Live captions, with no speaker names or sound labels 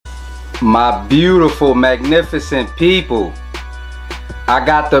My beautiful, magnificent people, I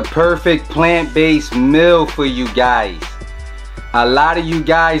got the perfect plant-based meal for you guys. A lot of you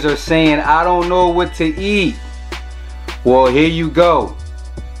guys are saying, I don't know what to eat. Well, here you go.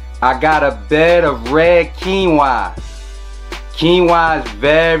 I got a bed of red quinoa. Quinoa is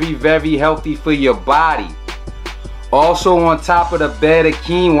very, very healthy for your body. Also on top of the bed of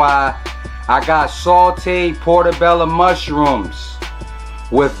quinoa, I got sauteed portobello mushrooms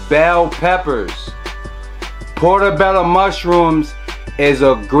with bell peppers. Portobello mushrooms is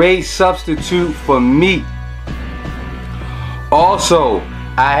a great substitute for meat. Also,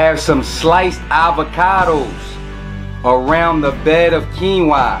 I have some sliced avocados around the bed of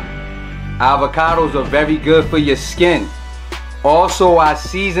quinoa. Avocados are very good for your skin. Also, I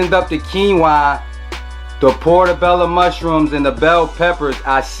seasoned up the quinoa, the portobello mushrooms, and the bell peppers.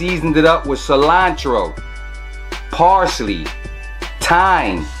 I seasoned it up with cilantro, parsley,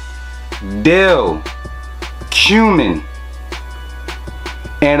 thyme, dill, cumin,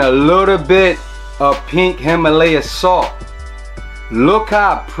 and a little bit of pink Himalaya salt. Look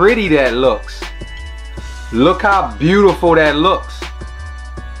how pretty that looks. Look how beautiful that looks.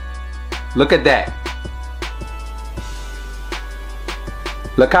 Look at that.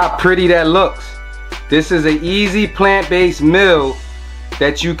 Look how pretty that looks. This is an easy plant-based meal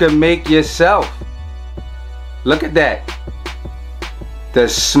that you can make yourself. Look at that. The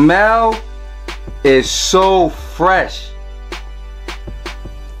smell is so fresh.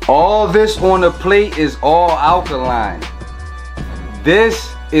 All this on the plate is all alkaline.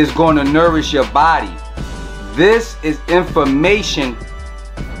 This is going to nourish your body. This is information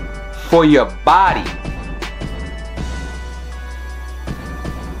for your body.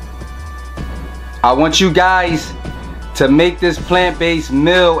 I want you guys to make this plant-based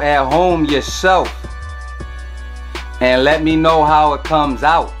meal at home yourself and let me know how it comes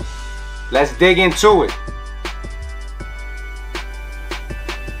out. Let's dig into it.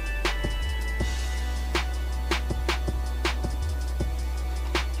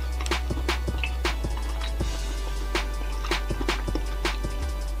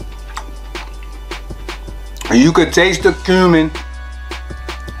 You could taste the cumin.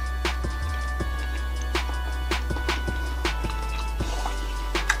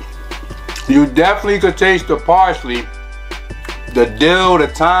 You definitely could taste the parsley, the dill, the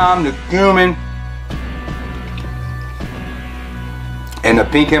thyme, the cumin, and the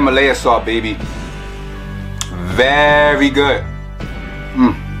pink Himalaya salt, baby. Very good.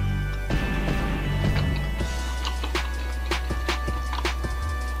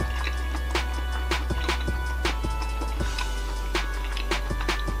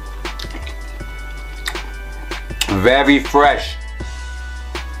 Very fresh.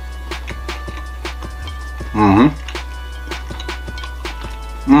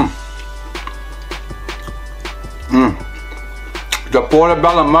 The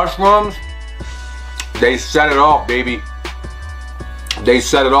portobello mushrooms, they set it off, baby. They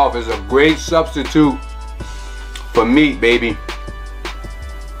set it off. It's a great substitute for meat, baby.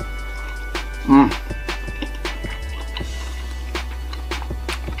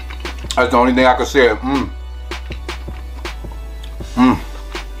 That's the only thing I can say.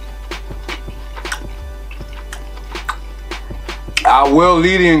 I will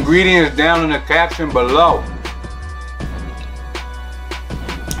leave the ingredients down in the caption below.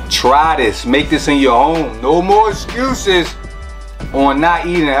 Try this. Make this in your home. No more excuses on not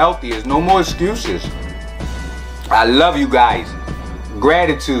eating healthy. There's no more excuses. I love you guys.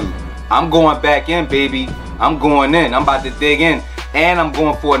 Gratitude. I'm going back in, baby. I'm going in. I'm about to dig in. And I'm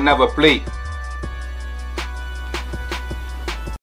going for another plate.